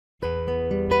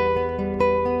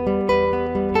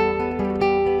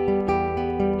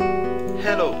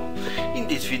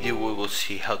video we will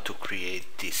see how to create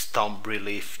this thumb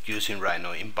relief using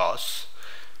RhinoEmboss.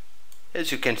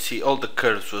 As you can see, all the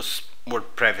curves were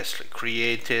previously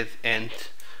created and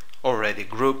already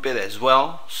grouped as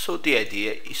well, so the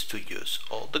idea is to use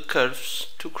all the curves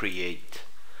to create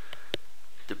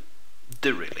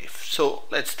the relief. So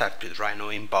let's start with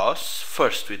RhinoEmboss.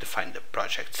 First we define the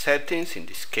project settings. In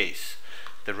this case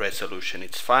the resolution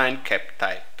is fine, cap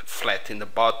type flat in the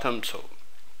bottom, so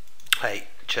I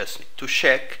just need to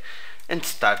check and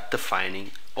start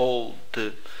defining all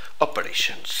the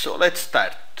operations. So let's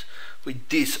start with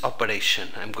this operation.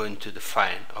 I'm going to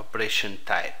define operation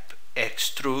type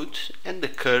extrude, and the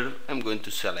curve I'm going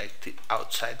to select the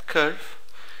outside curve.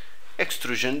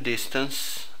 Extrusion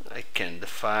distance I can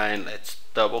define, let's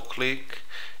double click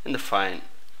and define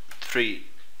 3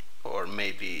 or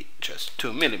maybe just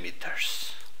 2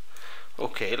 millimeters.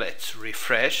 Okay, let's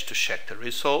refresh to check the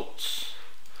results.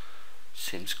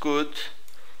 Seems good.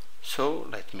 So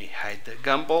let me hide the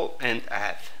gumball and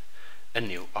add a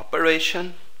new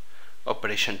operation.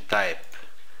 Operation type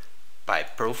by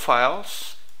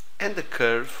profiles, and the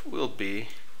curve will be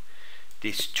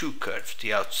these two curves,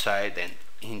 the outside and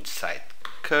inside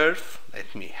curve.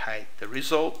 Let me hide the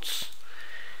results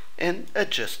and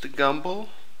adjust the gumball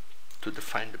to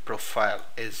define the profile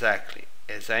exactly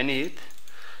as I need.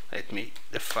 Let me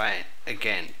define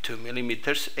again 2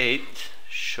 millimeters 8,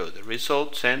 show the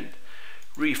results and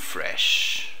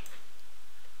refresh.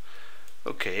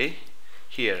 Okay,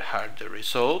 here are the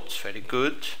results, very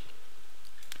good.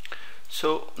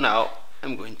 So now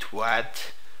I'm going to add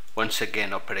once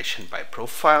again operation by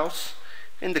profiles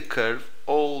and the curve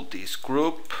all this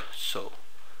group. So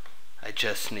I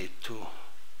just need to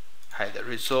hide the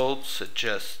results,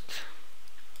 adjust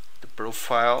the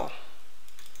profile.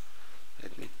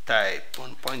 Let me type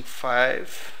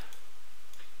 1.5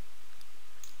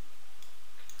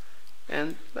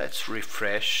 and let's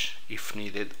refresh. If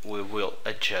needed we will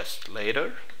adjust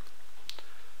later.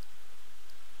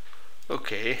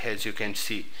 Okay, as you can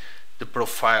see the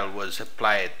profile was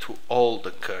applied to all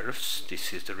the curves.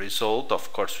 This is the result.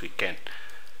 Of course we can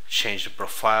change the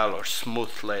profile or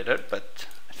smooth later, but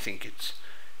I think it's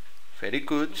very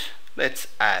good. Let's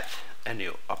add a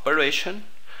new operation.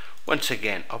 Once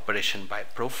again operation by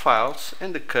profiles,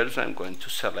 and the curves I'm going to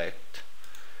select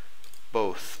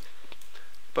both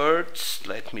birds.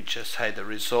 Let me just hide the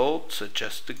results,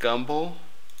 adjust the gumball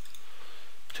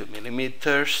 2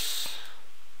 millimeters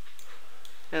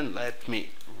and let me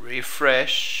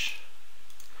refresh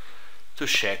to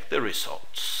check the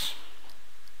results.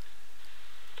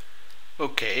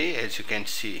 Okay, as you can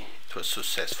see it was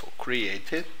successful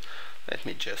created. Let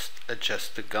me just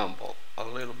adjust the gumball a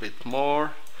little bit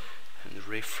more and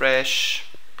refresh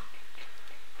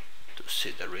to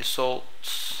see the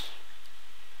results.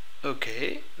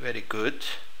 Okay, very good.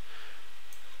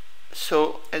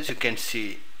 So as you can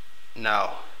see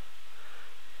now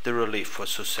the relief was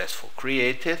successful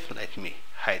created. Let me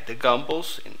hide the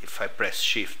gumballs, and if I press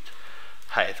shift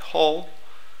hide all,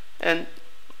 and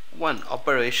one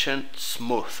operation,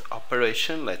 smooth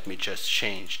operation. Let me just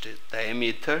change the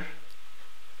diameter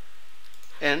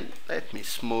and let me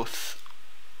smooth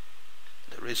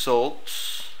the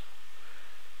results.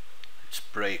 Let's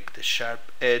break the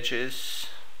sharp edges,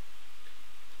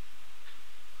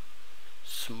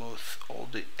 smooth all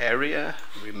the area.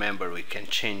 Remember we can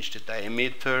change the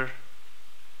diameter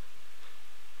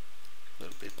a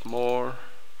little bit more.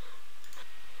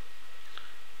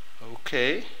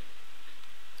 Okay,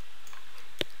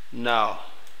 now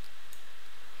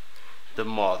the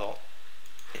model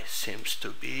seems to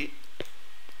be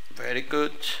very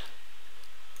good,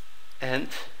 and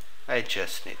I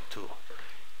just need to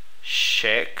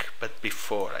check, but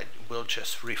before I will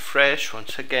just refresh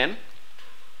once again,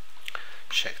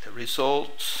 check the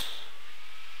results.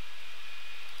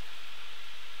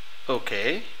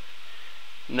 Okay,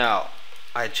 now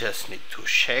I just need to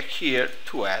check here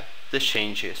to add the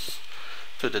changes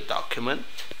to the document.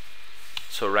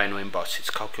 So RhinoEmboss is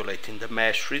calculating the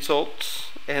mesh results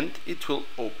and it will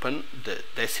open the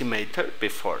Decimator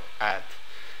before add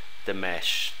the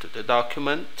mesh to the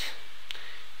document.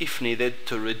 If needed,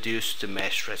 to reduce the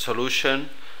mesh resolution,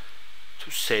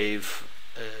 to save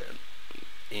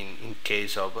in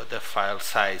case of the file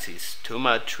size is too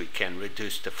much, we can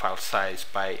reduce the file size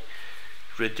by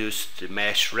reduce the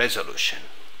mesh resolution.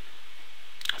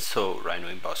 So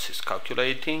RhinoEmboss is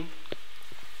calculating.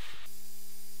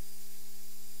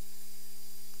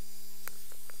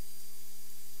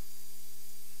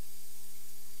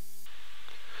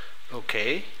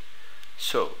 Okay,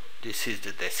 so this is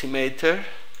the Decimator.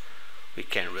 We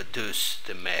can reduce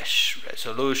the mesh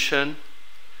resolution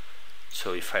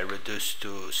So if I reduce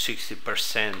to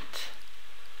 60%,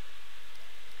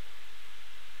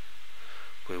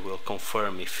 we will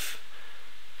confirm if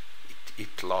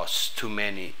it lost too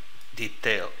many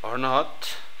detail or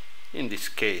not. In this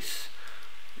case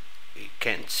we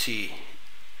can't see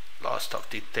loss of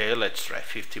detail. Let's try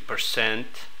 50%.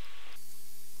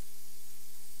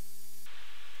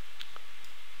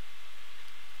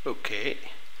 Okay,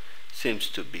 seems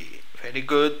to be very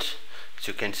good. As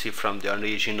you can see, from the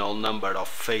original number of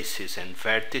faces and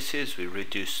vertices we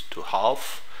reduced to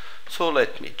half. So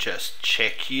let me just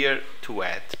check here to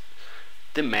add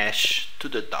the mesh to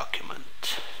the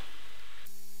document.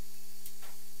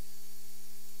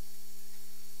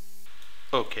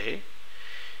 Okay,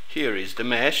 here is the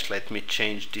mesh. Let me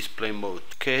change display mode.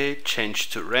 Okay, change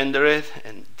to rendered,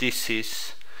 and this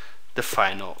is the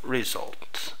final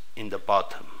result. In the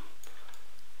bottom,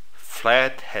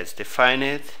 flat has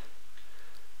defined,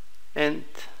 and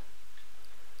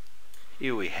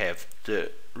here we have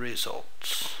the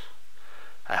results.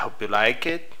 I hope you like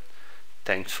it.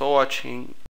 Thanks for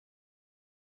watching.